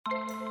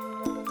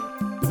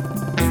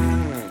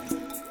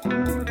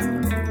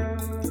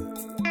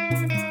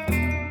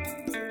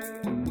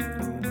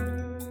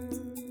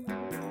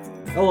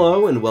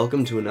Hello, and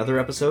welcome to another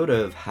episode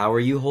of How Are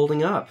You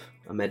Holding Up?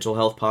 A mental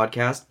health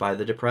podcast by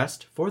the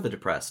depressed for the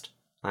depressed.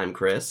 I'm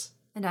Chris.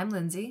 And I'm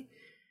Lindsay.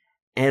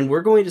 And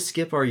we're going to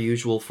skip our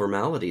usual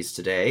formalities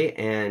today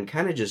and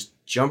kind of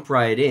just jump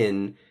right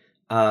in.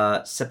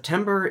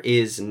 September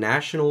is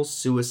National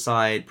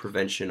Suicide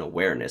Prevention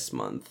Awareness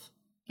Month.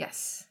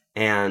 Yes.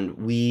 And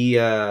we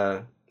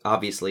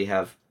obviously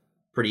have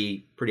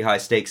pretty high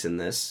stakes in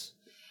this.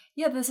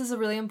 Yeah, this is a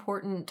really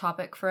important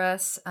topic for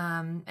us,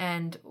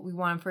 and we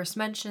want to first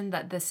mention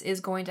that this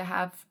is going to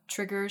have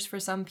triggers for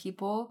some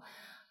people,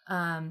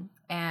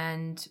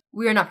 and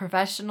we are not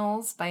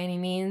professionals by any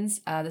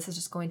means. This is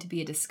just going to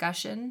be a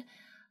discussion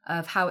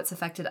of how it's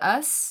affected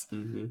us,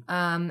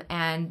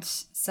 and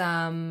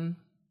some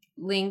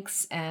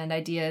links and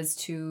ideas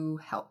to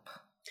help.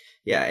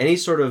 Yeah, any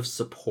sort of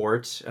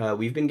support.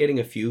 We've been getting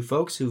a few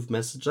folks who've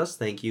messaged us,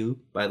 thank you,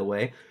 by the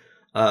way,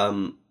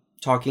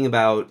 talking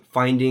about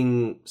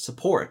finding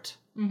support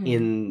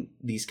in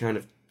these kind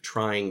of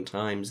trying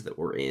times that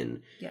we're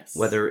in. Yes.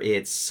 Whether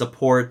it's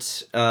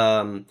support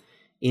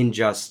in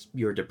just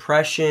your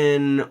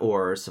depression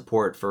or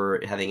support for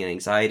having an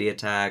anxiety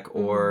attack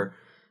or,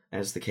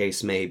 as the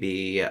case may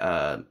be,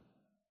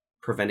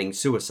 preventing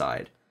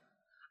suicide.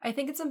 I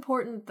think it's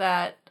important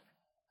that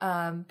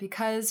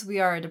because we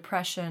are a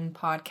depression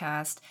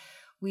podcast,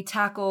 we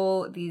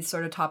tackle these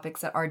sort of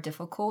topics that are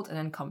difficult and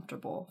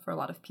uncomfortable for a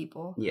lot of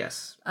people.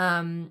 Yes.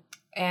 And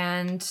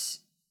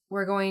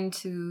we're going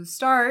to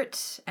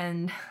start,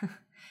 and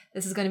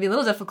this is going to be a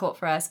little difficult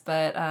for us,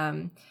 but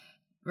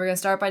we're going to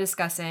start by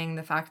discussing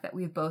the fact that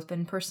we've both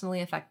been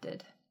personally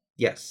affected.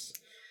 Yes.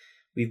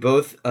 We've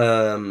both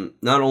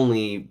not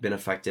only been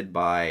affected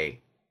by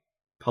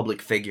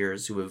public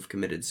figures who have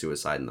committed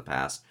suicide in the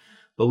past,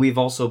 but we've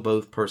also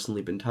both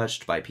personally been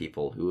touched by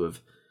people who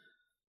have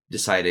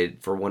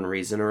decided for one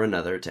reason or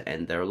another to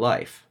end their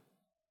life.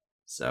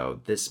 So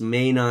this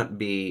may not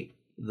be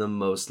the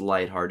most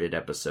lighthearted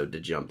episode to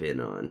jump in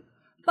on.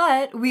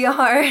 But we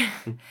are,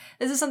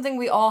 this is something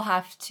we all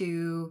have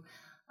to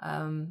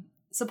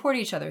support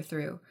each other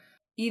through.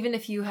 Even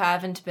if you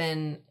haven't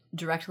been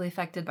directly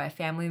affected by a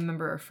family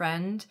member or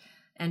friend,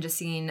 and just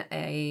seen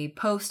a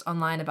post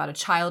online about a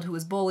child who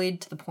was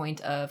bullied to the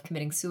point of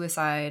committing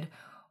suicide,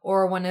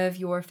 or one of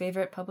your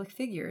favorite public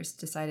figures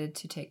decided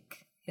to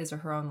take his or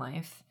her own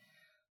life.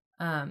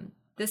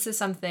 This is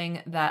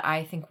something that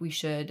I think we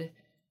should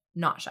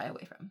not shy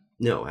away from.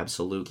 No,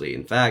 absolutely.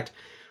 In fact,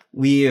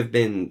 we have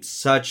been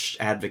such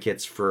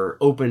advocates for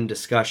open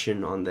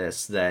discussion on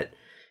this that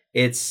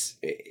it's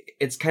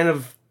kind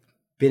of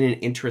been an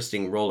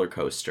interesting roller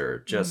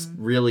coaster, just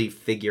really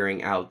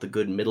figuring out the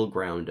good middle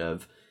ground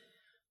of,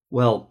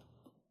 well,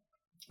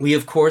 we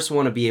of course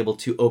want to be able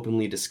to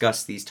openly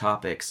discuss these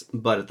topics,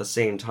 but at the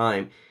same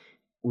time,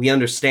 we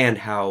understand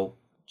how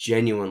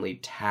genuinely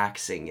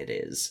taxing it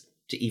is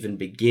to even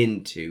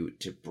begin to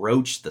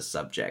broach the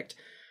subject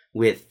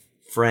with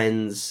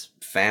friends,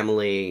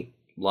 family,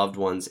 loved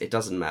ones. It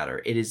doesn't matter.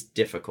 It is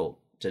difficult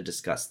to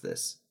discuss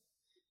this.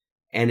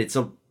 And it's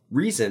a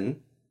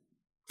reason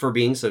for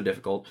being so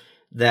difficult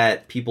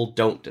that people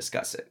don't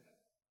discuss it.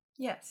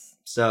 Yes.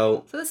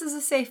 So this is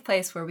a safe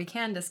place where we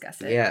can discuss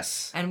it.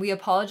 Yes. And we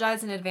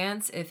apologize in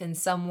advance if in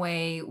some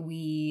way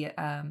we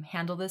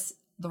handle this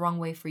the wrong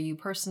way for you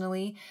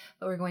personally,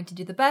 but we're going to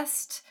do the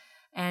best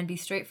and be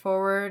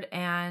straightforward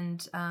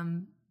and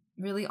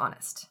really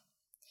honest.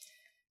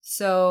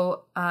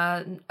 So,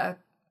 how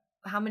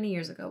many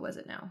years ago was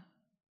it now?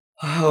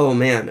 Oh,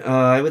 man.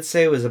 I would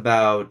say it was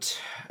about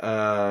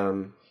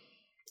 2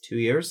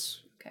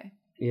 years. Okay.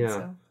 Yeah.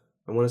 So.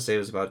 I want to say it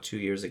was about 2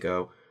 years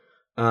ago.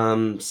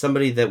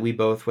 Somebody that we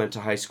both went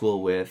to high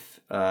school with,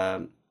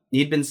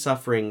 he'd been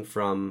suffering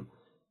from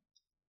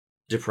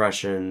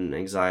depression,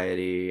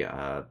 anxiety,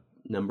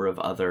 number of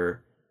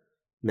other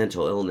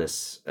mental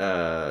illness,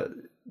 a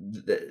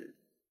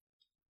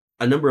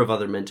number of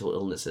other mental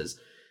illnesses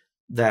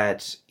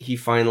that he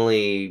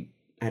finally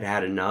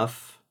had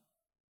enough.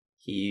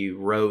 He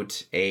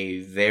wrote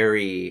a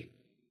very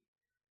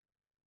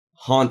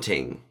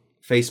haunting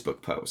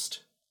Facebook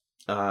post.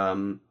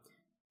 And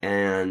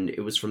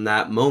it was from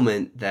that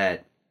moment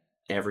that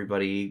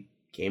everybody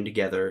came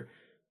together,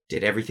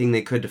 did everything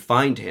they could to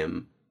find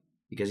him,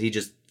 because he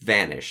just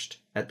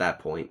vanished at that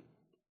point.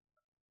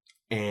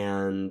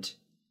 And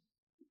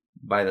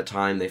by the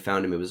time they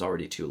found him, it was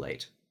already too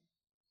late.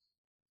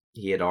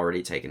 He had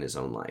already taken his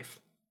own life.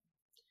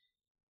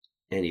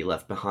 And he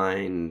left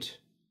behind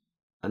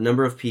a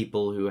number of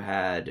people who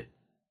had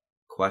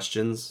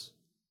questions,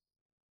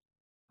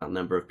 a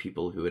number of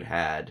people who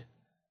had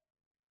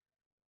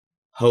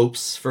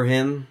hopes for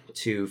him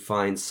to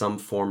find some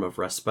form of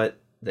respite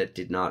that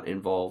did not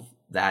involve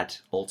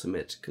that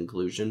ultimate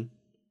conclusion.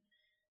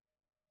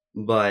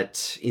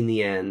 But in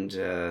the end,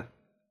 there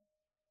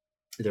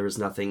was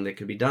nothing that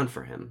could be done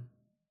for him.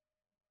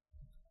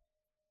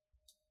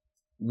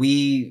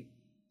 We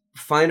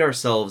find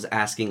ourselves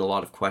asking a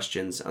lot of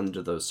questions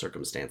under those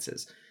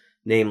circumstances.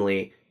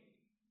 Namely,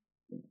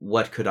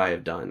 what could I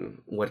have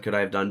done? What could I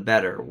have done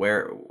better?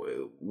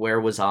 Where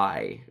was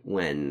I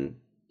when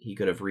he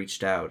could have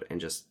reached out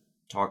and just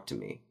talked to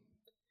me.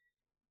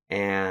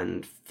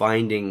 And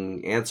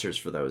finding answers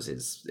for those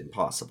is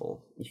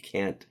impossible. You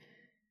can't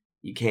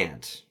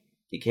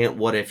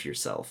what if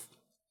yourself.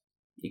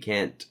 You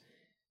can't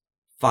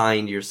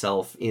find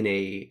yourself in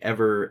a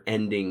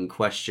ever-ending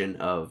question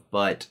of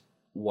but,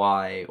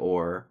 why,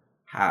 or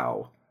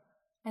how.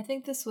 I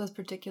think this was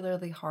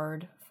particularly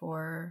hard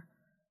for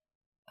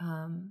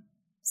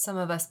some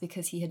of us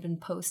because he had been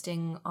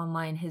posting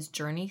online his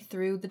journey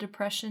through the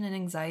depression and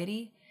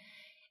anxiety.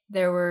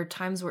 There were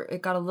times where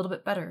it got a little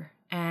bit better,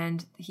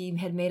 and he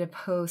had made a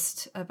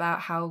post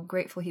about how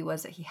grateful he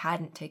was that he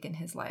hadn't taken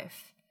his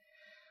life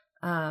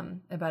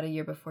about a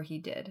year before he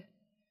did.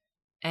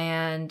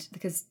 And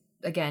because,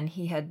 again,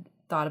 he had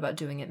thought about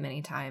doing it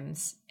many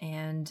times.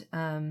 And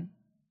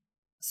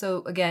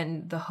so,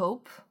 again, the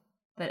hope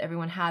that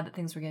everyone had that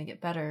things were going to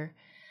get better.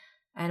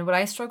 And what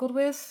I struggled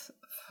with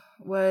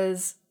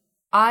was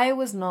I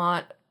was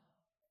not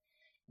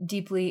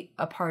deeply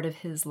a part of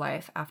his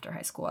life after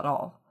high school at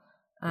all.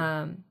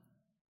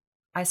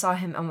 I saw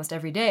him almost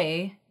every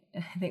day,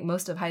 I think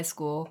most of high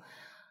school.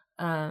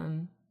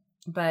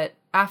 But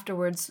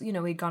afterwards,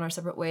 we'd gone our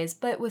separate ways.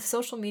 But with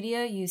social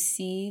media, you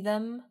see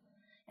them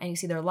and you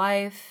see their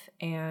life.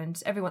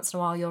 And every once in a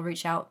while, you'll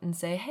reach out and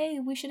say, hey,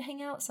 we should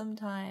hang out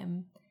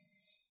sometime.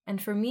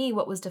 And for me,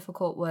 what was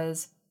difficult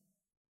was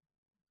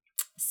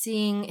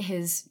seeing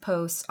his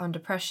posts on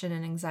depression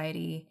and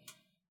anxiety,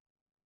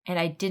 and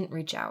I didn't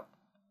reach out.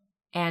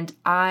 And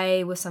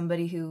I was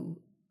somebody who,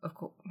 of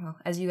course, well,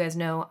 as you guys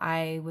know,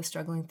 I was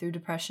struggling through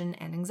depression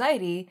and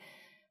anxiety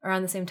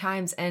around the same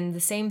times, and the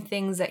same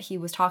things that he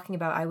was talking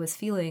about, I was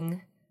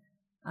feeling,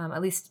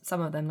 at least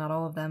some of them, not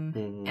all of them.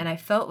 Mm-hmm. And I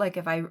felt like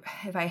if I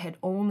had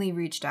only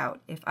reached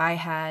out, if I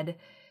had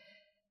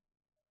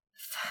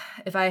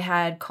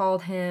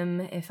called him,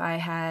 if I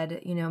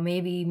had,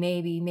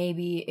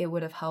 maybe it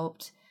would have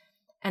helped.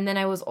 And then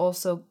I was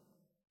also,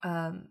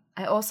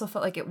 I also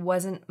felt like it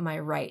wasn't my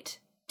right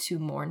to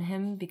mourn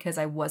him because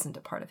I wasn't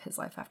a part of his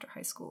life after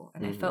high school.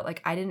 And I felt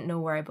like I didn't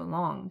know where I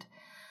belonged.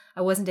 I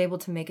wasn't able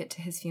to make it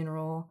to his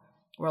funeral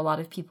where a lot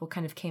of people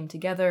kind of came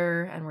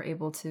together and were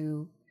able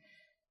to,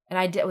 and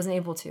I wasn't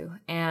able to.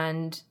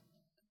 And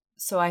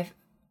so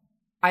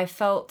I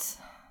felt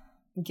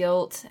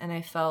guilt and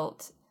I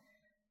felt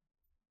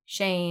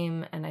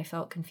shame and I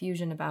felt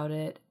confusion about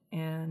it.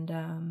 And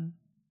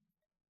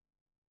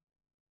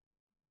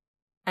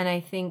I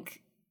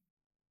think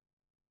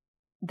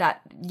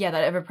that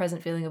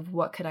ever-present feeling of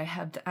what could I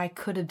have I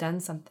could have done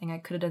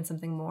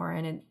something more,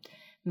 and it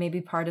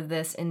maybe part of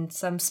this in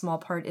some small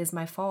part is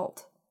my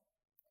fault.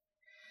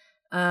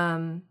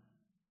 And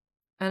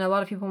a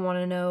lot of people want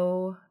to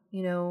know,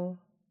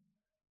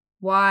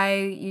 why.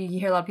 You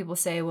hear a lot of people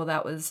say, well,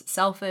 that was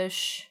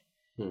selfish.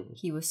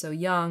 He was so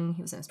young,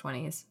 he was in his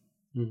 20s.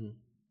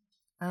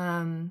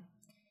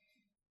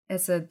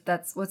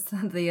 That's what's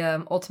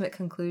the ultimate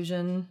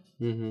conclusion.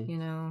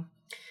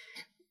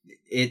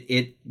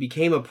 It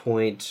became a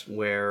point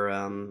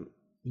where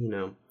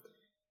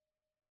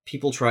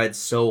people tried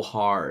so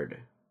hard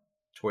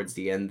towards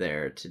the end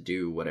there to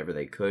do whatever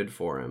they could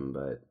for him,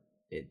 but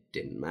it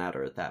didn't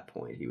matter at that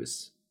point. He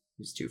was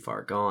too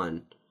far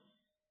gone.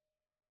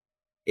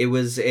 It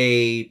was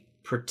a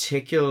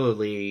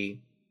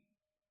particularly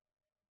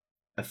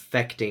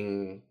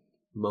affecting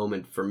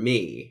moment for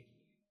me.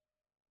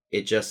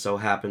 It just so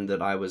happened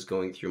that I was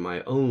going through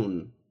my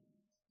own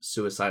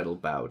suicidal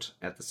bout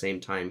at the same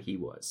time he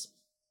was.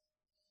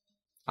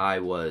 I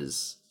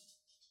was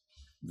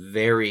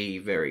very,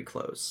 very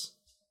close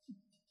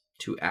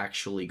to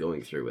actually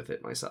going through with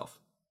it myself.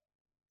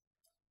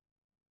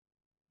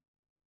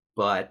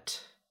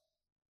 But,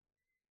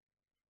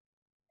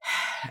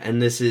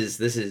 and this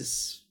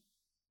is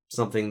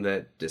something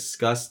that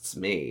disgusts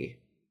me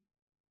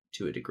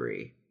to a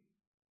degree,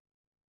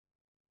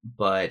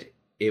 but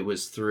it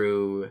was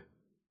through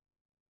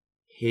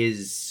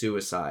his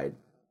suicide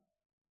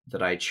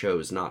that I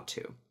chose not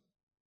to.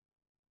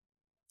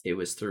 It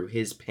was through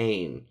his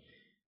pain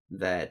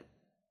that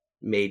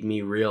made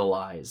me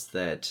realize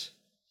that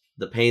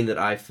the pain that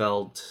I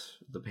felt,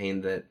 the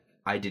pain that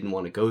I didn't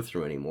want to go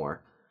through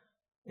anymore,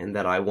 and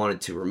that I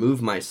wanted to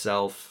remove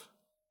myself,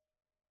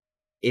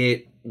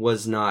 it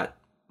was not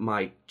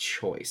my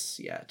choice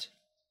yet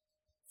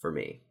for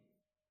me.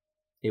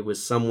 It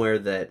was somewhere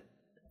that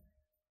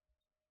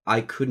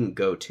I couldn't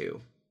go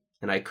to,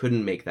 and I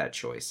couldn't make that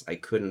choice. I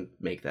couldn't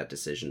make that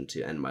decision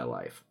to end my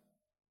life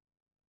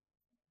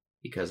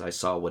because I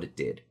saw what it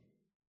did.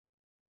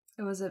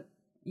 Was it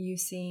you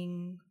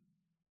seeing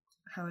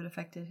how it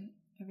affected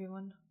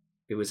everyone?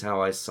 It was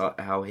how I saw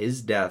how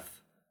his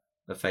death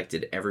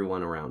affected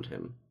everyone around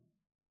him.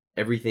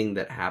 Everything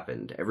that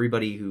happened,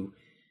 everybody who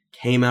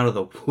came out of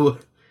the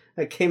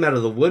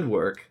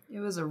woodwork. It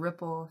was a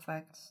ripple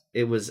effect.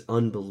 It was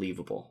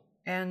unbelievable.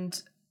 And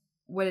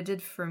what it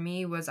did for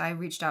me was I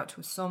reached out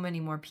to so many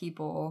more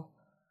people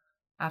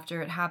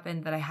after it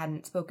happened that I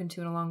hadn't spoken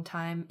to in a long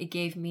time. It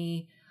gave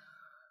me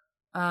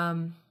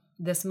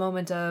this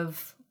moment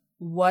of,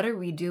 what are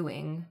we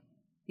doing?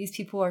 these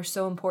people are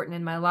so important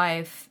in my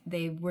life.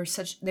 They were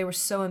so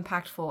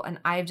impactful, and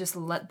I've just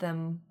let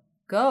them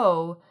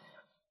go.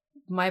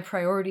 My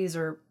priorities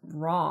are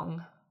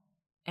wrong.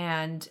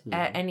 And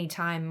at any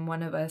time,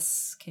 one of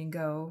us can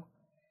go.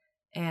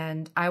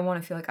 And I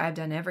want to feel like I've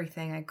done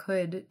everything I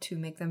could to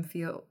make them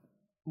feel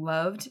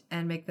loved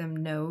and make them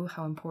know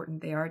how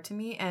important they are to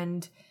me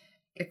and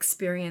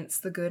experience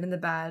the good and the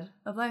bad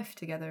of life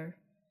together.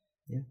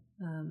 Yeah.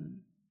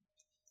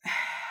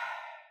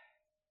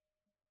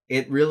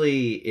 It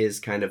really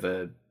is kind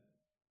of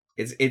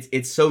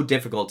it's so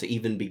difficult to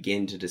even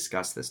begin to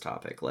discuss this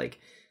topic. Like,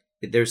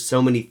 there's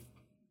so many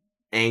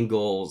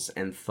angles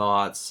and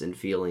thoughts and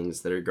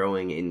feelings that are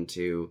going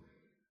into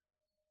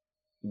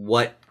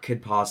what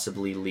could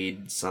possibly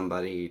lead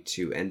somebody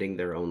to ending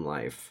their own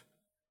life.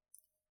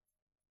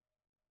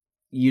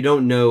 You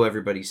don't know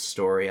everybody's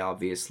story,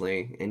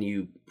 obviously, and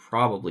you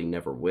probably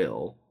never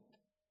will.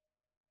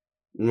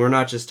 And we're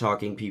not just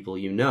talking people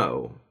you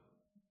know.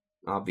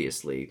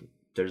 Obviously,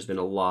 there's been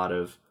a lot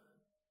of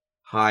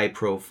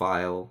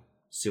high-profile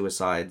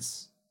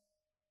suicides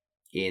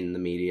in the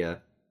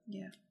media.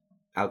 Yeah.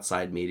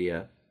 Outside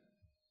media,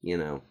 you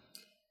know.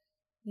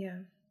 Yeah.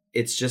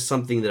 It's just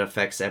something that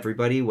affects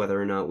everybody, whether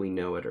or not we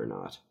know it or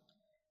not.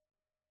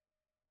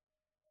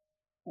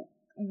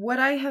 What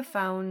I have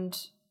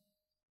found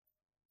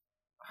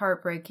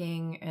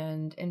heartbreaking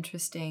and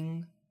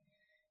interesting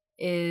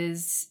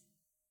is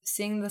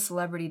seeing the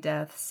celebrity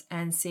deaths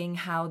and seeing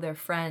how their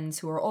friends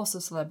who are also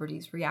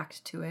celebrities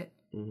react to it.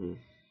 Mm-hmm.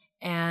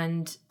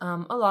 And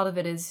a lot of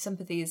it is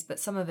sympathies, but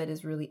some of it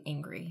is really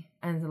angry,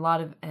 and there's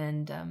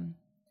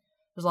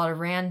a lot of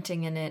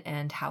ranting in it.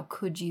 And how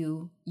could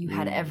you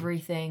had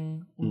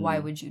everything, why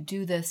would you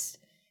do this,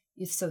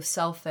 it's so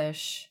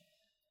selfish.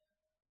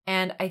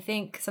 And I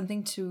think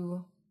something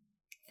to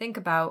think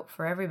about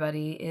for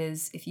everybody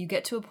is, if you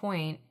get to a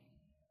point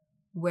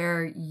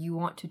where you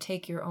want to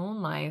take your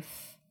own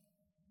life,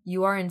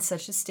 you are in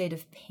such a state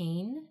of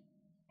pain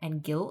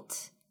and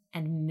guilt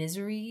and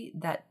misery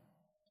that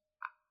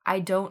I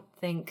don't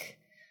think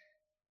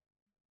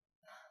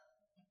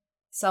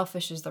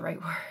selfish is the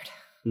right word.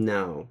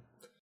 No.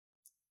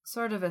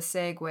 Sort of a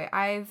segue.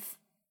 I've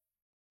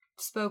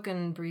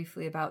spoken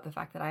briefly about the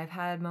fact that I've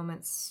had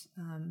moments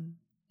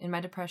in my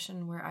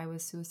depression where I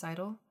was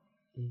suicidal.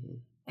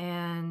 Mm-hmm.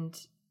 And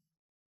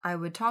I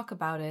would talk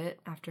about it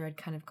after I'd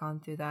kind of gone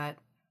through that.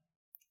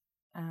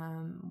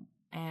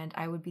 And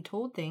I would be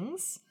told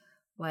things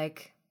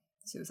like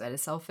suicide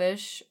is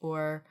selfish,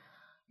 or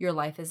your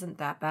life isn't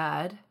that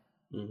bad.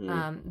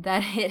 Mm-hmm.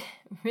 That it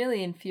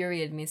really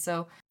infuriated me.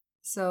 So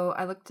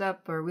we looked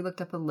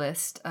up a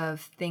list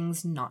of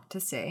things not to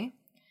say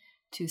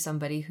to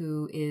somebody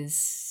who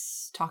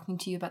is talking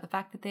to you about the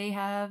fact that they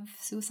have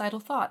suicidal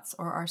thoughts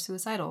or are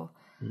suicidal.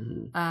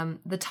 Mm-hmm.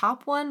 The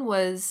top one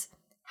was,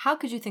 how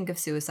could you think of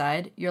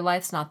suicide? Your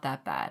life's not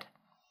that bad.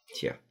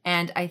 Yeah.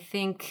 And I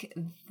think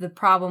the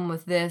problem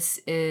with this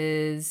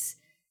is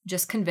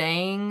just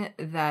conveying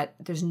that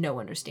there's no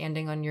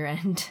understanding on your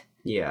end.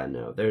 Yeah,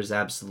 no, there's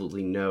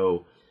absolutely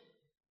no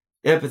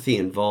empathy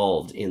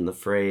involved in the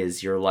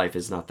phrase, your life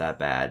is not that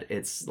bad.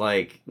 It's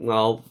like,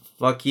 well,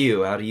 fuck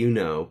you. How do you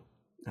know?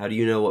 How do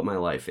you know what my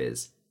life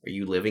is? Are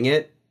you living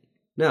it?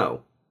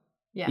 No.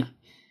 Yeah.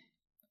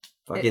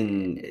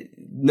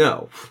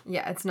 No.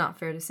 Yeah, it's not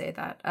fair to say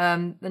that.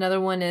 Another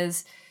one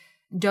is,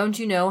 don't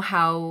you know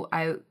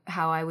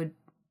I would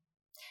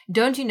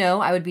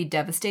be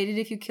devastated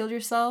if you killed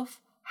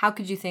yourself? How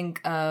could you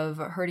think of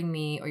hurting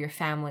me or your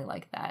family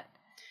like that?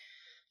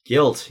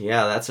 Guilt.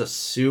 Yeah, that's a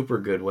super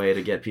good way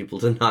to get people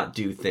to not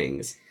do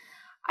things.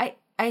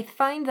 I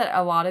find that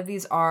a lot of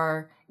these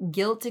are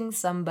guilting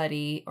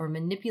somebody or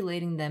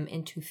manipulating them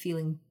into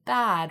feeling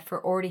bad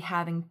for already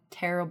having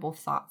terrible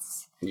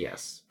thoughts.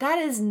 Yes. That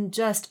is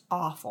just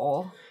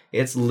awful.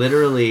 It's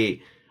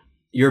literally,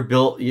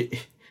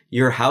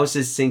 your house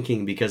is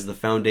sinking because the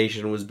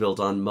foundation was built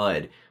on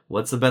mud.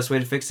 What's the best way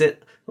to fix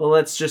it? Well,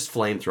 let's just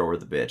flamethrower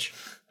the bitch.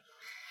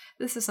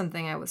 This is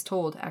something I was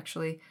told,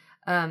 actually.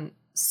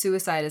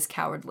 Suicide is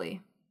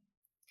cowardly.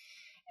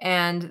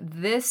 And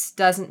this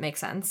doesn't make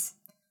sense.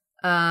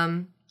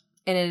 And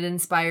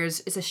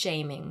it's a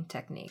shaming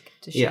technique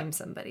to shame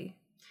somebody.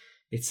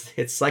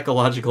 It's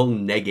psychological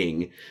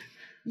negging.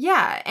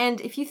 Yeah, and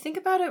if you think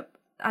about it,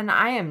 and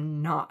I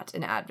am not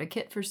an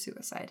advocate for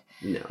suicide.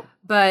 No.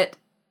 But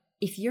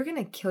if you're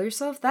going to kill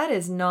yourself, that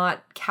is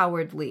not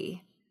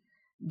cowardly.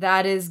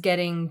 That is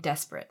getting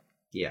desperate.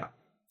 Yeah.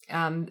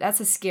 That's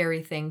a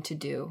scary thing to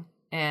do.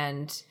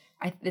 And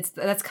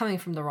that's coming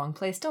from the wrong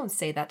place. Don't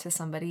say that to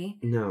somebody.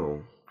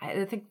 No.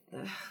 I think...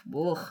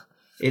 Ugh.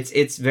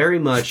 It's very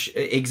much...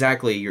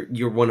 Exactly.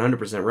 You're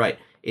 100% right.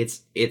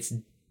 It's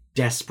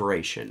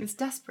desperation. It's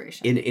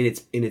desperation.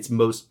 In its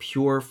most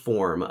pure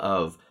form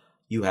of,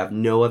 you have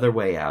no other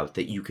way out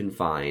that you can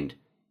find.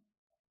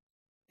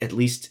 At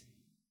least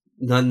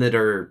none that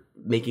are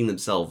making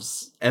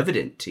themselves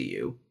evident to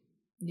you.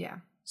 Yeah.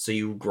 So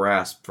you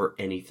grasp for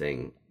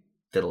anything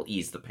that'll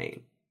ease the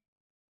pain.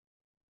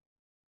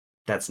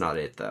 That's not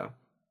it, though.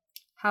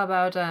 How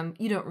about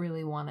you don't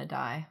really want to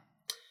die?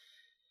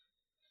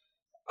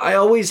 I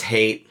always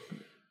hate,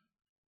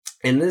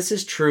 and this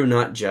is true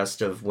not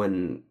just of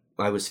when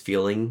I was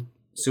feeling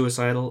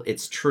suicidal,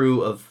 it's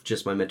true of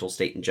just my mental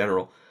state in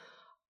general.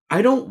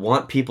 I don't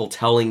want people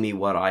telling me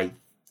what I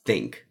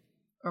think.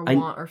 Or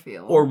want or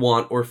feel. Or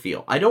want or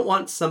feel. I don't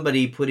want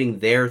somebody putting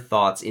their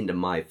thoughts into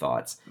my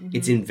thoughts. Mm-hmm.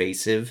 It's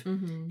invasive.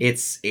 Mm-hmm.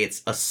 It's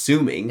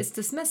assuming. It's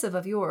dismissive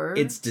of yours.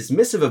 It's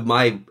dismissive of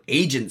my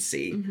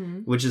agency,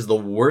 which is the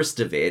worst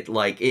of it.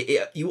 Like,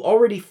 you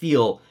already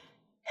feel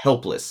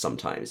helpless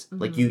sometimes.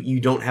 Like, you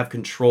don't have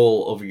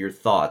control over your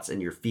thoughts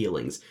and your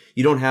feelings.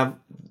 You don't have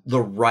the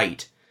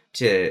right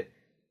to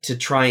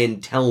try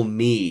and tell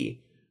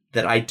me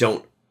that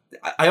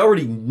I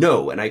already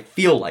know, and I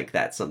feel like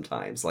that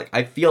sometimes. Like,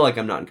 I feel like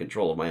I'm not in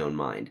control of my own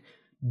mind.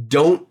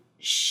 Don't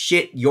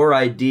shit your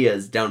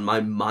ideas down my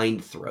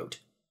mind throat.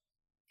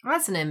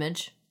 That's an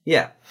image.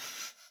 Yeah.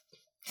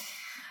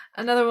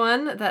 Another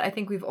one that I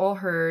think we've all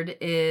heard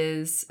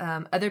is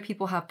other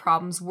people have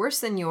problems worse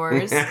than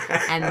yours,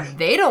 and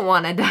they don't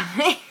want to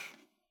die.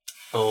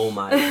 Oh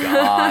my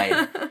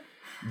God.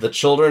 The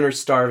children are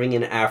starving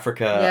in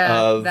Africa.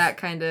 Yeah, that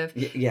kind of.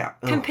 Yeah.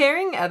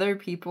 Comparing other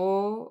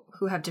people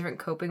who have different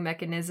coping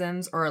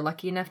mechanisms or are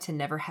lucky enough to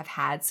never have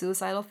had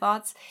suicidal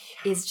thoughts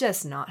is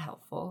just not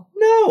helpful.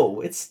 No,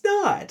 it's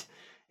not.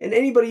 And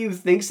anybody who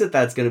thinks that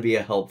that's going to be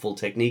a helpful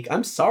technique,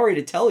 I'm sorry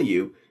to tell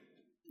you,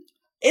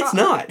 it's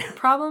not.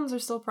 Problems are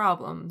still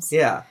problems.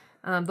 Yeah.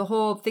 The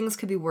whole things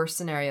could be worse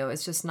scenario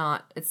is just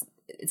not,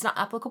 it's not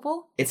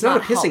applicable. It's not a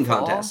pissing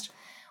contest.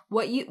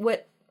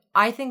 What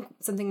I think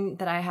something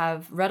that I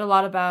have read a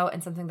lot about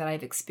and something that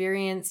I've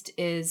experienced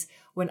is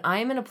when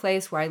I'm in a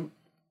place where I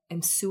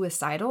am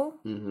suicidal,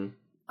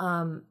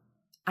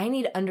 I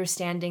need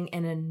understanding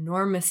and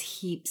enormous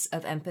heaps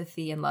of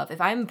empathy and love.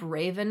 If I'm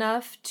brave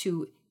enough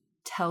to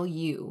tell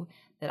you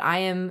that I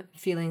am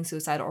feeling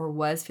suicidal or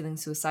was feeling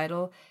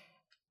suicidal,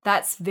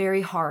 that's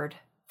very hard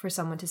for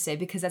someone to say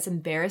because that's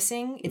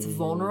embarrassing. It's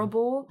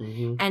vulnerable.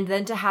 And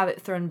then to have it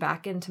thrown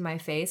back into my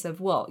face of,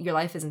 well, your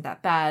life isn't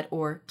that bad,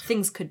 or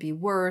things could be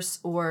worse,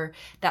 or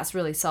that's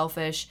really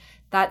selfish.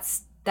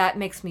 That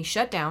makes me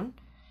shut down.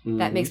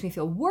 That makes me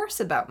feel worse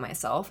about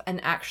myself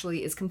and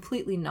actually is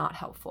completely not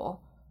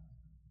helpful.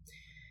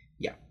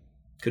 Yeah.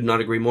 Could not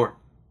agree more.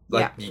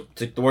 You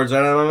took the words right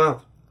out of my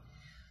mouth.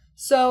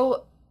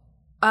 So,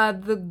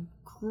 the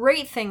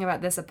great thing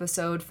about this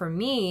episode for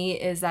me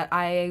is that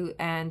I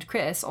and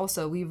Chris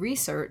also, we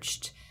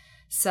researched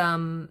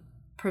some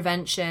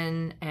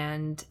prevention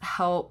and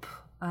help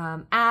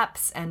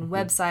apps and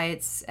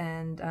websites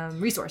and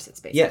resources,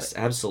 basically. Yes,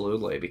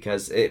 absolutely.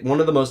 Because one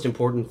of the most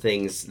important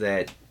things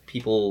that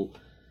people,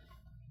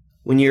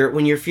 when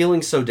you're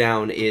feeling so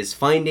down, is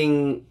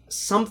finding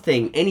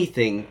something,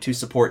 anything to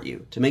support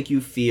you, to make you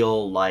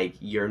feel like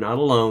you're not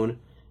alone,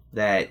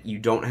 that you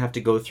don't have to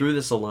go through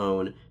this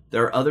alone.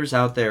 There are others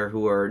out there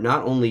who are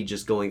not only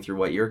just going through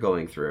what you're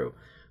going through,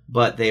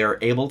 but they are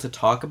able to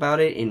talk about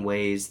it in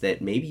ways that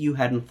maybe you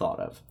hadn't thought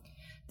of.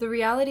 The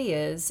reality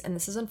is, and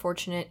this is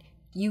unfortunate,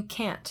 you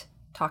can't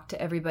talk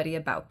to everybody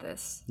about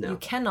this. No. You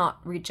cannot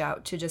reach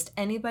out to just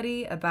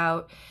anybody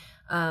about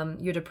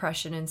your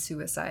depression and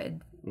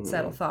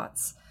suicidal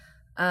thoughts.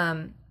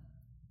 And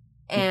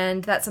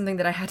that's something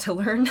that I had to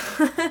learn.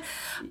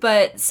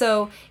 But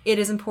so it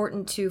is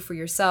important to, for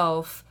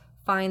yourself,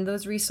 find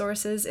those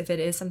resources if it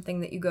is something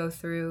that you go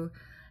through.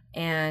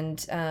 And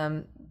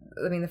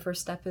the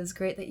first step is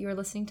great that you're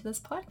listening to this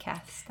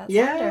podcast. That's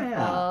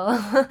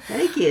wonderful.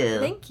 Thank you.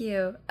 Thank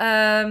you.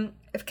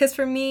 Because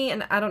for me,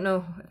 and I don't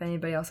know if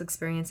anybody else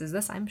experiences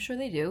this, I'm sure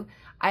they do,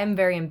 I'm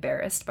very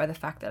embarrassed by the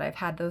fact that I've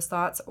had those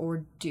thoughts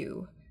or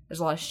do.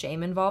 There's a lot of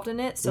shame involved in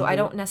it, so I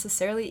don't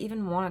necessarily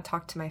even want to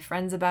talk to my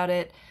friends about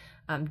it.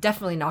 I'm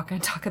definitely not going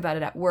to talk about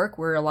it at work,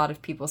 where a lot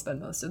of people spend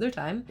most of their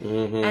time.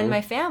 And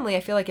my family, I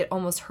feel like it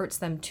almost hurts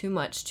them too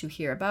much to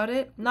hear about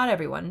it. Not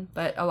everyone,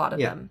 but a lot of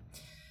them.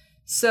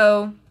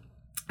 So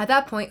at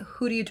that point,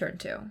 who do you turn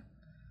to?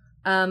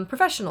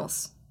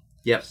 Professionals.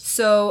 Yes.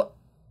 So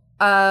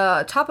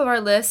top of our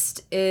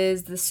list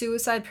is the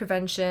Suicide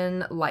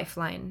Prevention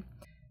Lifeline.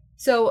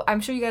 So I'm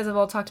sure you guys have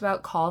all talked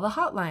about call the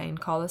hotline,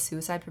 call the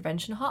suicide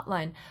prevention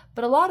hotline.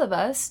 But a lot of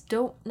us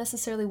don't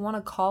necessarily want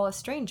to call a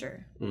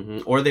stranger.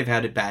 Or they've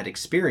had a bad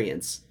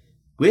experience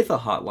with a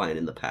hotline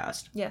in the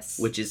past. Yes.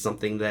 Which is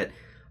something that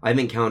I've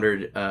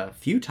encountered a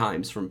few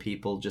times from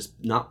people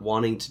just not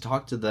wanting to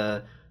talk to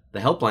the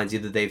helplines.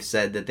 Either they've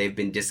said that they've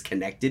been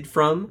disconnected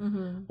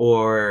from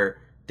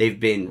or they've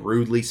been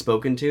rudely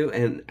spoken to.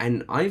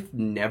 And I've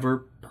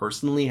never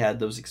personally had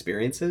those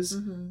experiences,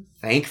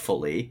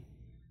 thankfully.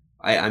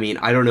 I mean,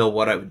 I don't know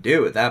what I would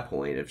do at that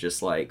point of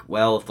just like,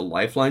 well, if the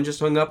lifeline just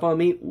hung up on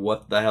me,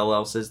 what the hell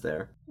else is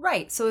there?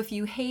 Right. So if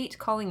you hate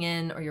calling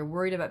in or you're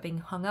worried about being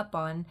hung up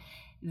on,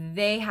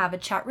 they have a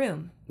chat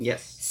room.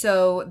 Yes.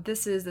 So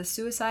this is the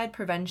Suicide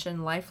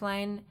Prevention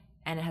Lifeline,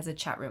 and it has a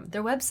chat room.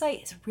 Their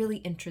website is really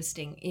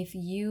interesting.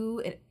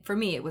 For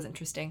me, it was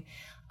interesting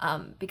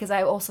because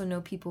I also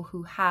know people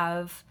who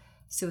have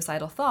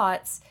suicidal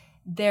thoughts.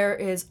 There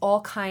is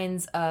all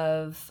kinds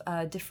of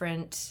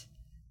different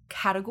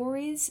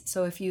categories.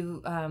 So if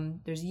you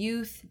there's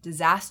youth,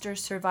 disaster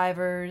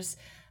survivors,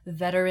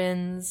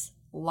 veterans,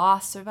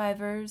 loss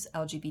survivors,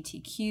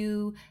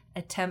 LGBTQ,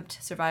 attempt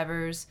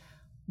survivors,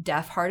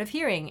 deaf, hard of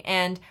hearing,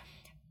 and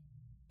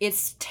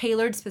it's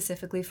tailored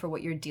specifically for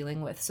what you're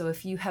dealing with. So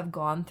if you have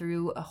gone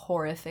through a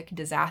horrific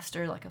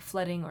disaster like a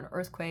flooding or an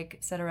earthquake,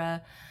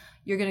 etc.,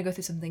 you're going to go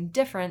through something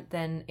different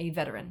than a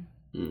veteran.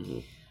 Mm-hmm.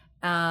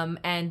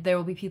 And there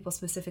will be people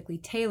specifically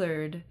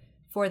tailored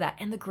for that.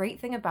 And the great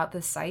thing about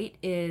this site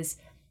is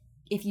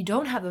if you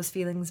don't have those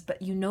feelings,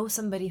 but you know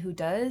somebody who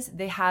does,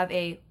 they have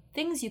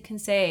things you can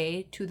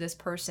say to this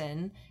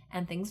person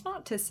and things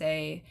not to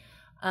say.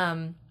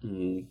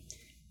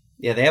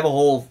 Yeah, they have a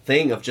whole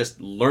thing of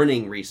just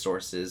learning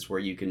resources where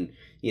you can,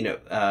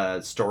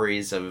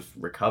 stories of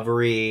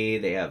recovery.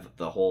 They have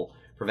the whole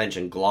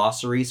prevention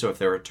glossary. So if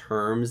there are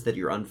terms that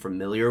you're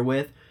unfamiliar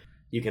with,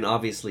 you can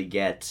obviously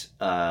get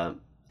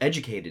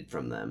educated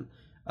from them.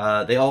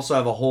 They also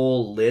have a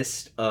whole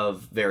list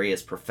of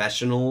various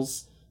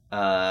professionals,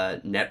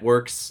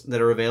 networks that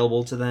are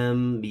available to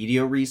them,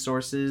 media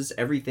resources,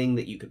 everything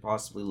that you could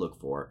possibly look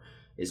for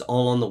is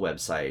all on the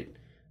website.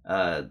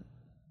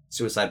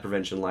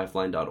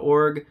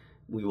 SuicidePreventionLifeline.org.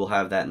 We will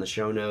have that in the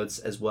show notes,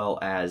 as well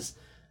as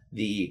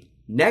the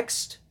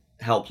next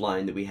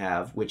helpline that we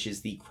have, which is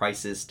the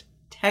Crisis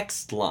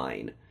Text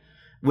Line,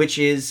 which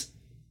is,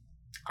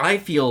 I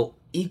feel,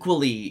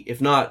 equally, if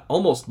not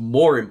almost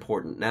more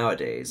important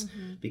nowadays,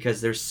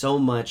 because there's so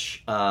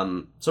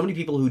many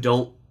people who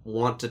don't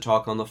want to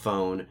talk on the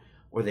phone,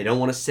 or they don't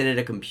want to sit at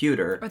a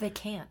computer. Or they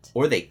can't.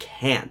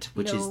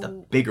 Which is the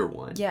bigger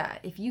one. Yeah,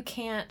 if you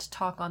can't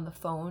talk on the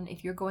phone,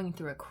 if you're going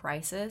through a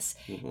crisis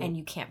and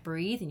you can't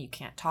breathe and you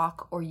can't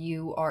talk, or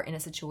you are in a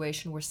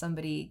situation where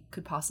somebody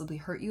could possibly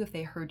hurt you if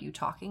they heard you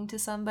talking to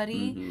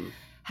somebody,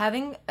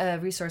 having a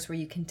resource where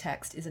you can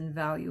text is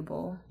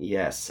invaluable.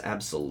 Yes,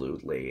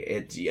 absolutely.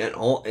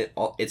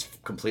 It's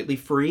completely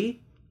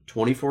free,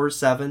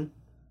 24/7.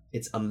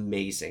 It's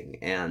amazing,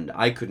 and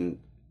I couldn't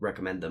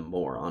recommend them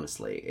more,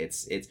 honestly.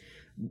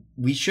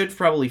 We should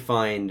probably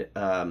find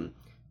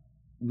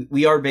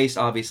we are based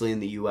obviously in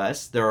the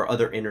US. There are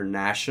other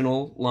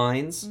international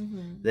lines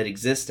that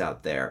exist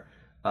out there.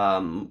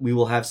 We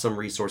will have some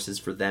resources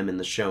for them in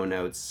the show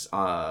notes,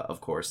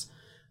 of course,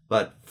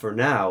 but for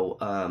now,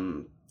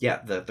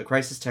 the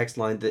crisis text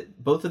line,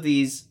 that both of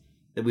these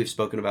that we've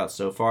spoken about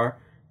so far,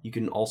 you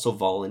can also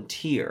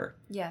volunteer.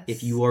 Yes.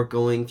 If you are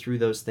going through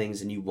those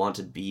things and you want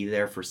to be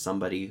there for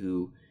somebody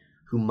who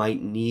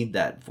might need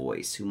that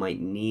voice, who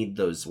might need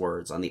those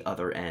words on the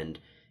other end,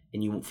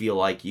 and you feel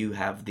like you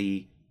have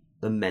the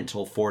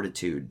mental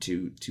fortitude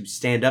to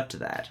stand up to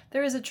that.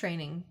 There is a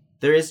training.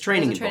 There's a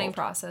training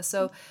process.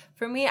 So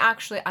for me,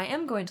 actually, I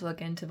am going to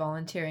look into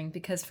volunteering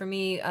because for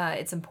me,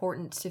 it's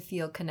important to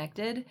feel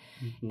connected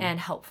and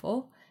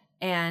helpful.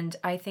 And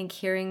I think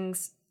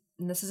hearings,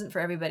 and this isn't for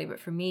everybody, but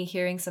for me,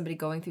 hearing somebody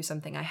going through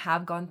something I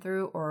have gone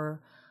through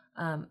or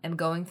am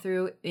going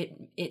through,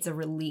 it's a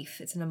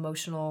relief. It's an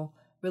emotional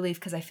relief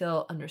because I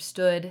feel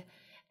understood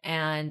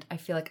and I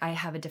feel like I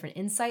have a different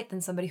insight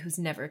than somebody who's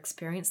never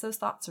experienced those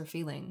thoughts or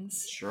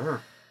feelings.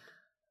 Sure.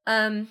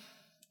 And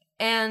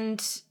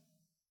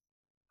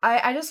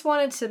I just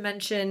wanted to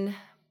mention,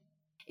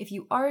 if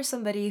you are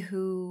somebody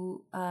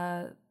who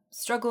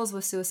struggles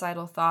with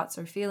suicidal thoughts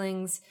or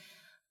feelings,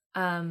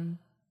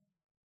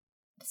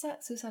 is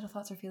that suicidal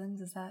thoughts or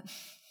feelings? Is that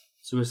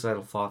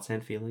suicidal thoughts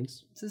and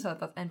feelings? Suicidal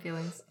thoughts and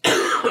feelings.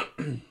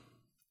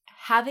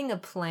 Having a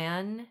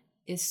plan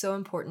is so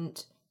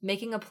important.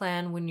 Making a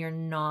plan when you're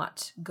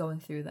not going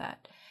through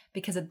that,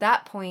 because at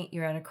that point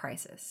you're at a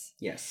crisis.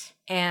 Yes.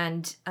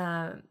 And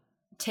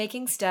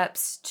taking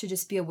steps to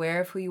just be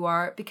aware of who you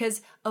are,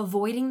 because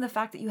avoiding the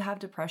fact that you have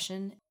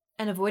depression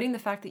and avoiding the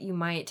fact that you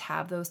might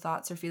have those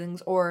thoughts or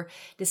feelings or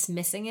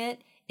dismissing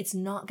it, it's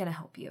not going to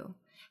help you.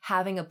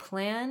 Having a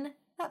plan,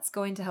 that's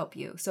going to help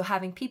you. So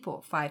having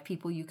 5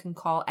 people you can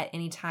call at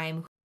any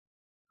time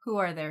who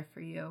are there for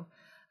you.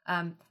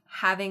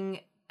 Having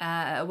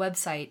a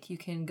website you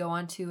can go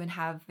onto and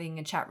having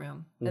a chat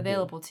room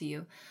available to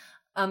you.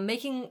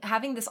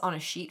 Having this on a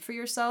sheet for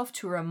yourself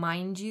to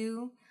remind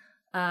you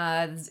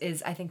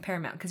is I think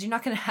paramount, because you're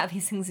not going to have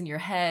these things in your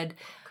head.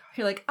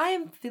 You're like, I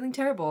am feeling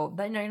terrible.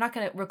 But no, you're not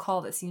going to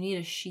recall this. You need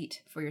a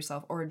sheet for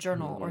yourself or a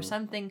journal or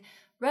something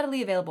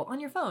readily available on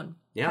your phone.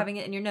 Yeah. Having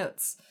it in your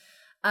notes.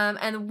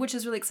 And which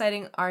is really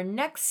exciting. Our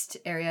next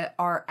area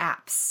are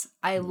apps.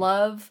 I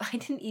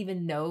didn't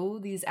even know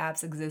these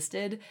apps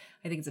existed.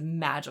 I think it's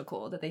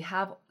magical that they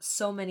have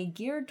so many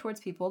geared towards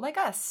people like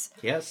us.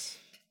 Yes.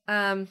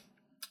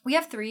 We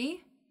have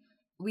 3.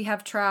 We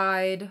have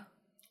tried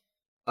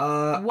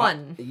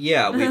one.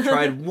 We've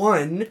tried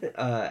one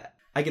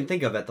I can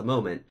think of at the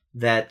moment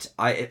that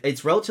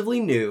it's relatively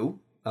new,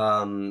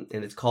 and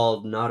it's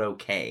called Not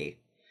Okay.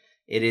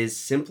 It is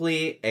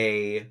simply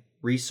a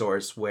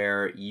resource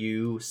where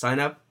you sign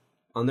up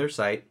on their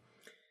site,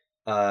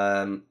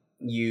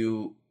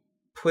 you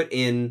put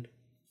in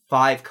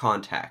 5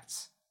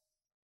 contacts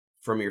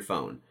from your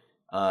phone.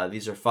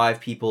 These are 5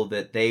 people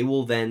that they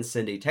will then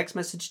send a text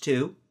message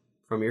to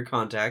from your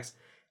contacts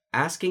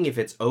asking if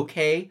it's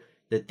okay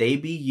that they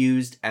be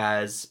used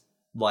as,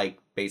 like,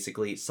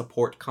 basically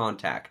support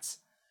contacts.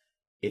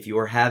 If you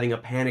are having a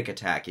panic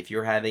attack, if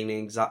you're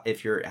having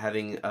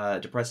a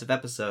depressive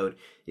episode,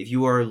 if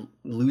you are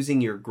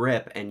losing your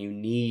grip and you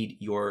need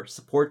your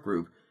support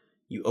group,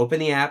 you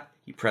open the app,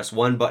 you press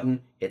one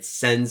button, it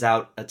sends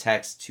out a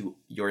text to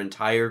your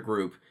entire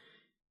group,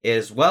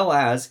 as well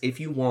as, if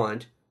you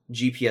want,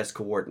 GPS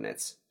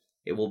coordinates.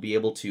 It will be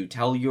able to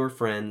tell your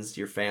friends,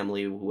 your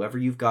family, whoever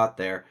you've got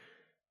there,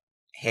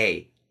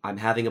 hey, I'm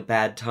having a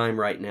bad time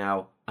right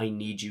now. I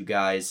need you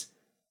guys.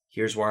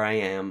 Here's where I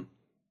am.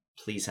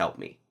 Please help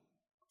me.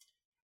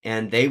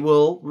 And they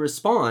will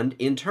respond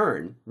in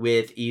turn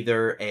with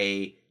either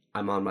a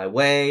I'm on my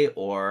way,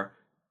 or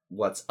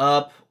what's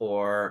up,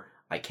 or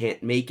I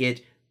can't make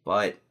it,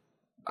 but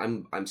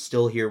I'm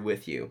still here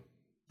with you.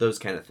 Those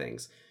kind of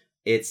things.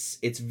 It's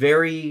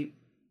very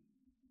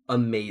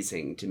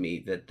amazing to me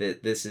that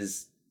this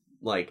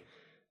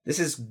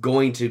is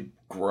going to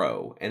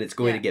grow and it's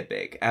going to get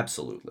big.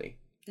 Absolutely.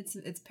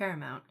 It's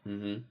paramount.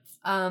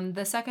 Mm-hmm.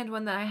 The second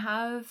one that I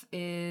have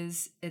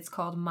it's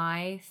called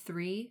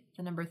My3,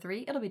 the number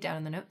 3. It'll be down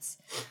in the notes.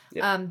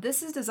 Yep.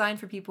 This is designed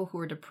for people who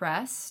are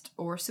depressed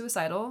or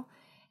suicidal,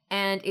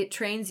 and it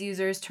trains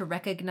users to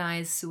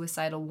recognize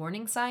suicidal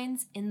warning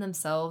signs in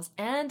themselves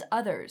and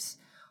others,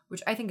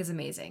 which I think is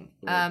amazing.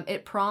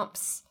 It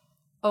prompts...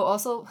 Oh,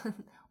 also,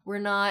 we're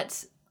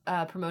not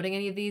promoting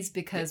any of these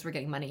because we're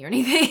getting money or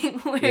anything.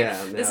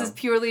 This is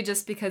purely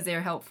just because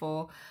they're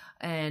helpful,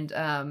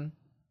 and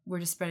we're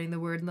just spreading the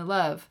word and the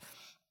love.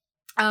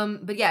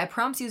 But yeah, it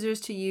prompts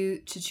users to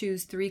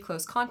choose 3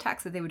 close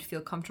contacts that they would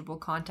feel comfortable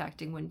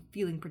contacting when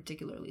feeling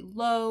particularly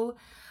low.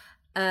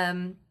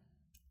 It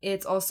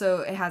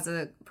has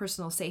a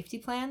personal safety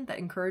plan that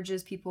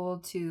encourages people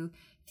to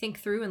think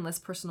through and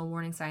list personal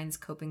warning signs,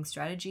 coping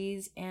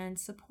strategies, and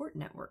support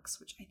networks,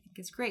 which I think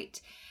is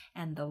great.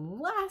 And the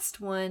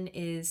last one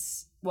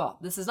is, well,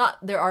 this is not,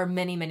 there are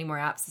many, many more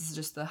apps. This is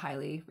just the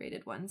highly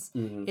rated ones,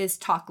 is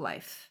Talk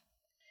Life.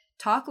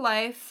 Talk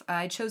Life,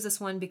 I chose this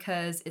one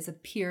because it's a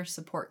peer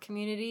support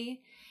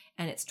community,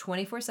 and it's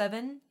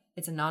 24/7.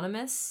 It's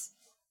anonymous.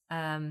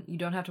 You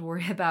don't have to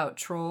worry about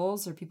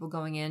trolls or people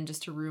going in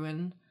just to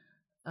ruin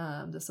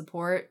the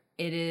support.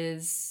 It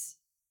is,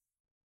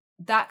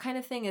 that kind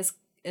of thing is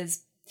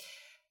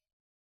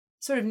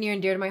sort of near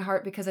and dear to my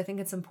heart because I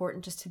think it's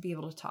important just to be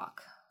able to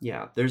talk.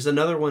 Yeah, there's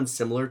another one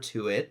similar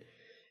to it.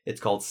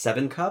 It's called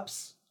 7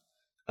 Cups.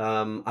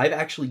 I've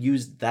actually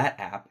used that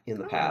app in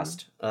the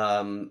past.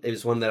 It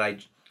was one that I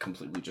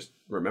completely just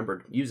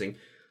remembered using.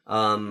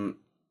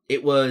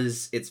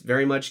 It's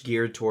very much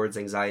geared towards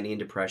anxiety and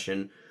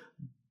depression,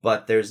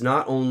 but there's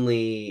not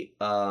only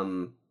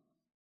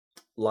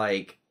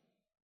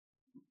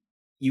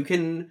you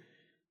can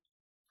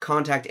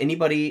contact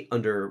anybody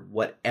under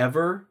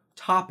whatever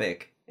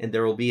topic, and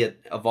there will be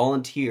a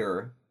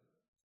volunteer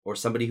or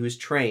somebody who's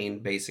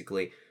trained,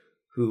 basically,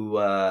 who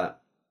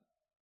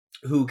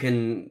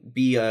can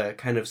be a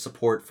kind of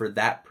support for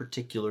that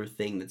particular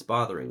thing that's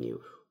bothering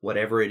you,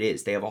 whatever it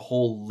is. They have a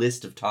whole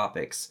list of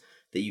topics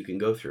that you can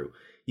go through.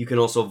 You can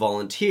also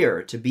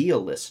volunteer to be a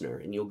listener,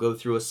 and you'll go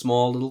through a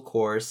small little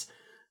course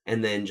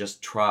and then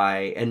just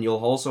try. And you'll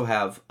also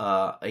have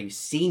a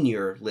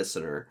senior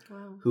listener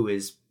who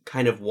is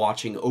kind of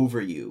watching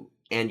over you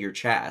and your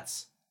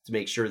chats to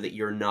make sure that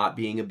you're not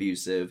being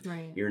abusive,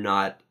 you're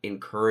not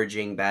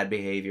encouraging bad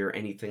behavior,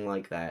 anything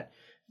like that.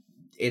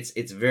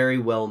 It's very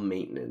well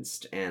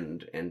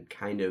maintained and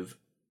kind of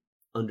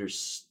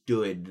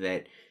understood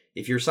that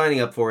if you're signing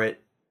up for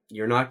it,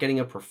 you're not getting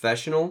a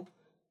professional,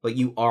 but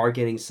you are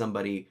getting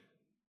somebody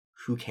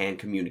who can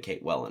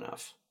communicate well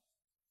enough,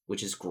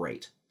 which is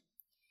great.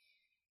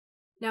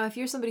 Now, if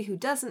you're somebody who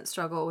doesn't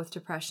struggle with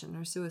depression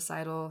or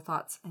suicidal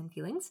thoughts and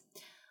feelings,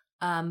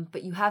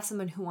 but you have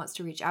someone who wants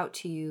to reach out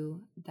to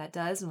you that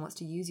does and wants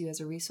to use you as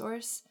a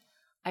resource,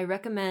 I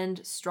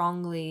recommend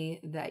strongly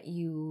that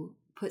you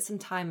put some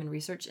time and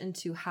research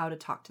into how to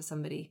talk to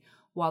somebody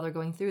while they're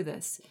going through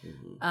this.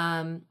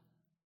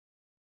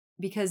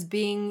 Because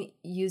being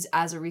used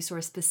as a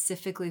resource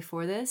specifically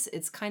for this,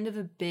 it's kind of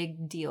a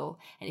big deal.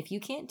 And if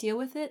you can't deal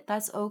with it,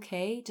 that's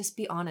okay. Just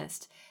be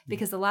honest.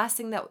 Because the last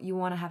thing that you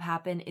want to have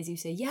happen is you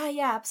say,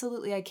 yeah,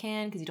 absolutely, I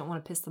can, because you don't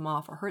want to piss them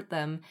off or hurt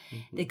them.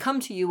 They come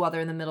to you while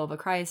they're in the middle of a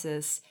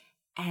crisis,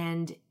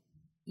 and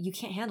you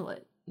can't handle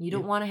it. You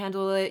don't want to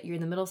handle it. You're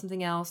in the middle of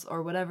something else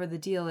or whatever the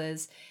deal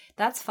is.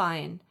 That's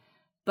fine.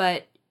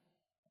 But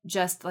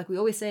just like we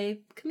always say,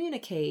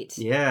 communicate.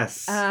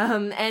 Yes.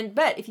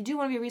 But if you do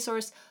want to be a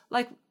resource,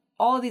 like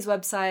all of these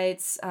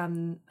websites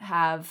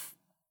have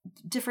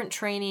different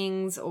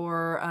trainings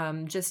or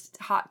just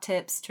hot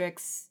tips,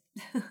 tricks.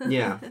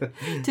 Yeah.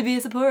 To be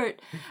a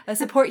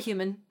support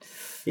human.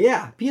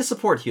 Yeah, be a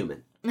support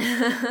human.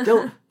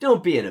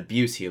 Don't be an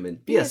abuse human.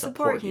 Be a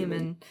support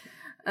human.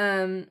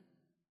 And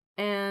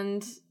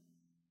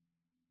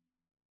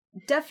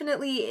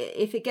definitely,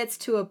 if it gets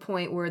to a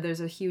point where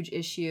there's a huge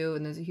issue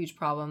and there's a huge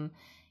problem,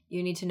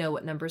 you need to know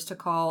what numbers to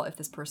call if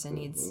this person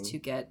needs to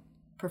get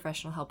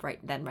professional help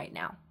right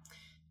now.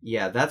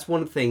 Yeah, that's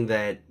one thing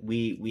that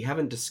we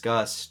haven't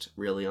discussed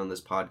really on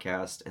this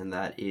podcast, and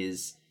that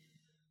is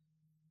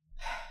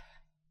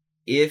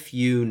if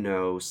you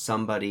know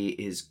somebody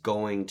is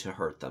going to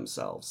hurt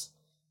themselves,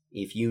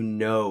 if you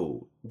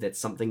know that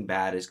something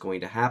bad is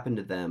going to happen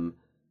to them,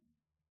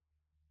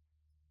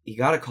 you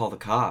gotta call the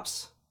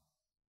cops.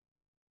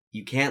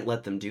 You can't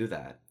let them do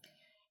that.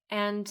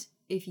 And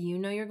if you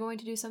know you're going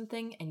to do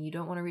something and you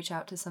don't want to reach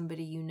out to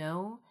somebody you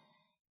know,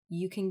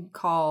 you can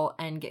call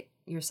and get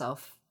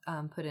yourself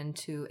put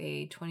into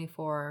a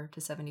 24 to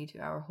 72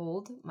 hour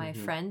hold. My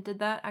friend did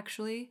that,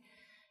 actually,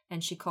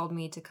 and she called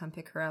me to come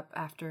pick her up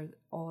after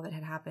all that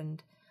had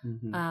happened.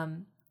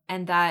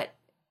 And that,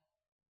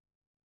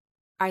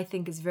 I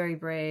think, is very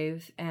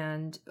brave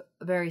and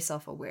very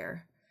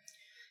self-aware.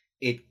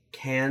 It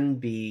can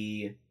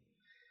be...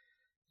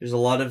 There's a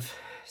lot of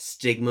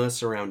stigma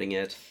surrounding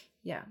it.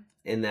 Yeah.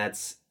 And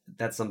that's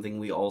something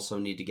we also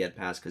need to get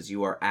past, because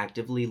you are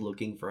actively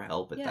looking for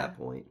help at that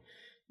point.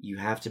 You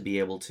have to be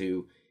able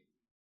to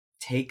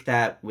take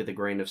that with a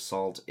grain of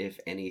salt, if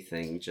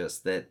anything,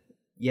 just that,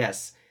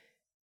 yes,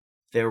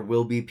 there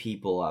will be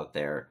people out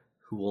there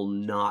who will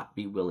not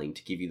be willing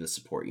to give you the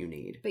support you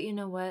need. But you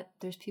know what?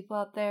 There's people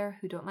out there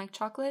who don't like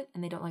chocolate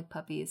and they don't like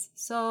puppies.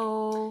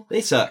 So... They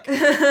suck.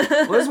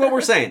 Well, that's what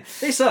we're saying.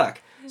 They suck.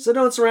 So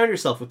don't surround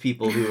yourself with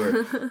people who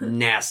are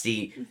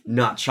nasty,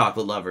 not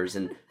chocolate lovers,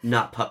 and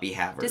not puppy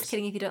havers. Just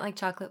kidding. If you don't like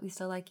chocolate, we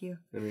still like you.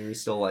 I mean, we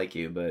still like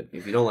you, but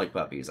if you don't like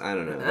puppies, I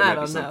don't know. There I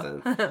might be don't know.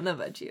 something. I don't know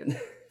about you.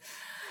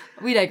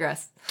 We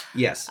digress.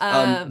 Yes.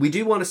 We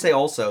do want to say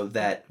also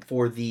that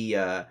for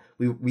the...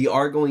 we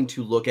are going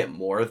to look at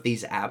more of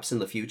these apps in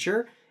the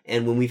future,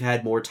 and when we've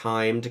had more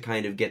time to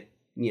kind of get,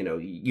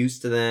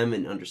 used to them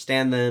and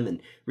understand them and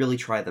really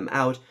try them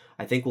out,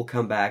 I think we'll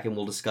come back and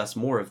we'll discuss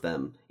more of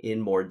them in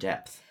more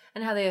depth.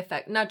 And how they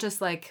affect, not just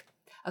like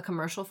a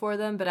commercial for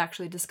them, but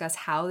actually discuss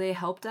how they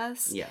helped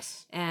us.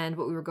 Yes. And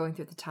what we were going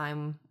through at the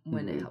time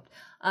when it helped.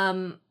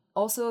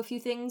 Also, a few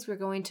things. We're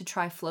going to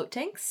try float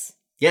tanks.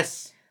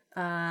 Yes.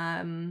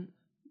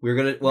 We're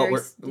going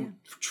to,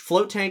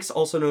 float tanks,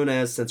 also known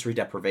as sensory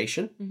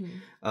deprivation.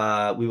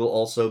 We will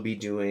also be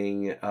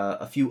doing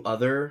a few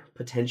other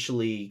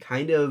potentially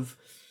kind of,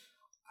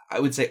 I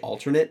would say,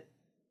 alternate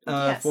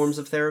forms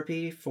of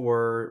therapy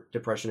for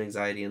depression,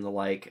 anxiety, and the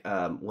like.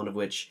 One of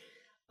which,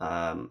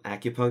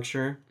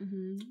 acupuncture,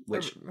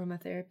 which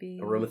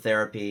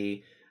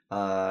aromatherapy.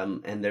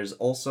 And there's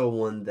also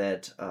one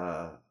that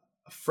a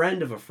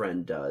friend of a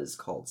friend does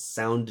called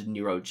sound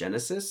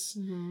neurogenesis.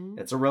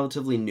 It's a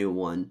relatively new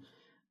one.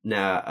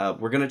 Now,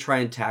 we're going to try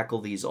and tackle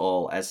these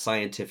all as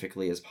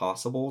scientifically as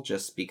possible,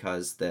 just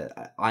because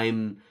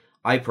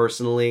I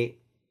personally,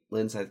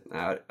 Linz, I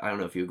don't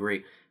know if you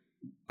agree,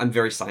 I'm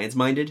very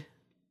science-minded,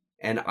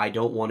 and I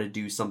don't want to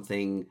do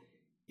something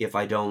if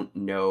I don't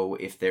know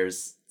if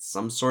there's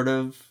some sort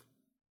of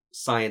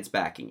science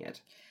backing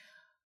it.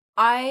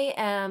 I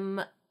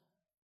am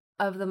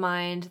of the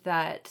mind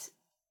that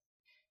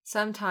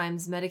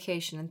sometimes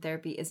medication and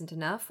therapy isn't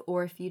enough,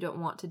 or if you don't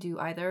want to do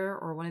either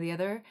or one or the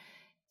other,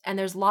 and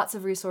there's lots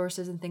of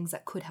resources and things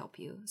that could help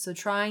you. So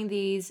trying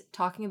these,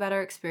 talking about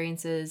our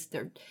experiences,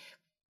 they're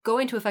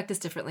going to affect us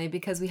differently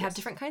because we have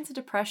different kinds of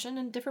depression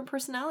and different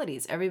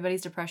personalities.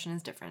 Everybody's depression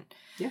is different.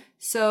 Yeah.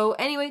 So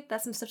anyway,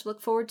 that's some stuff to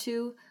look forward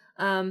to.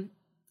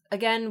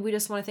 Again, we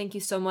just want to thank you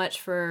so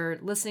much for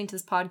listening to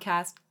this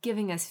podcast,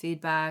 giving us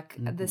feedback.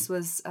 This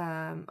was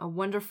a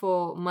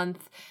wonderful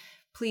month.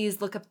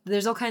 Please look up,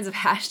 there's all kinds of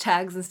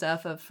hashtags and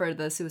stuff for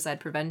the suicide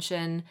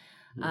prevention.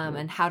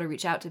 And how to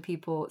reach out to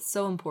people. It's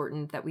so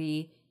important that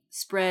we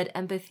spread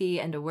empathy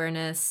and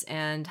awareness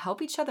and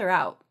help each other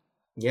out.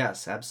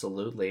 Yes,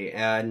 absolutely.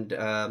 And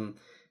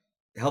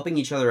helping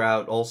each other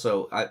out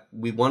also,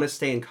 we want to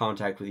stay in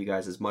contact with you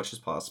guys as much as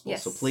possible.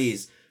 Yes. So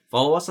please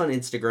follow us on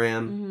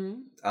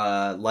Instagram,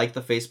 like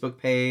the Facebook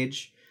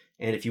page,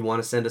 and if you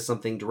want to send us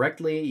something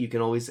directly, you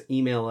can always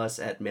email us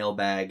at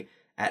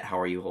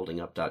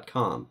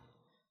mailbag@howareyougholdingup.com.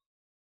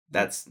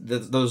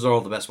 Those are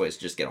all the best ways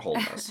to just get a hold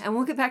of us. And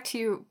we'll get back to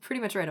you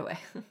pretty much right away.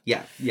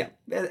 Yeah.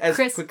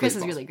 Chris is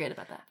really great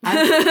about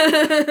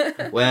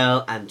that.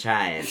 Well, I'm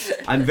trying.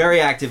 I'm very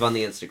active on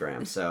the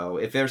Instagram, so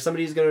if there's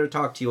somebody who's going to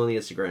talk to you on the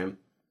Instagram,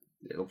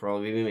 it'll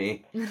probably be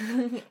me.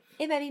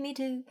 It might be me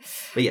too.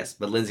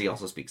 But Lindsay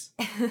also speaks.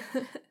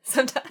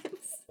 Sometimes.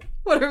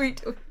 What are we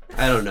doing?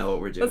 I don't know what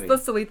we're doing.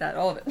 Let's delete that,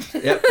 all of it.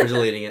 Yep, we're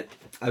deleting it.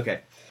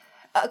 Okay.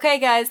 Okay,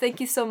 guys, thank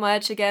you so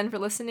much again for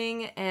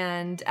listening,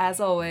 and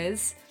as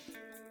always...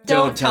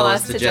 Don't tell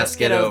us to just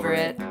get over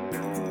it.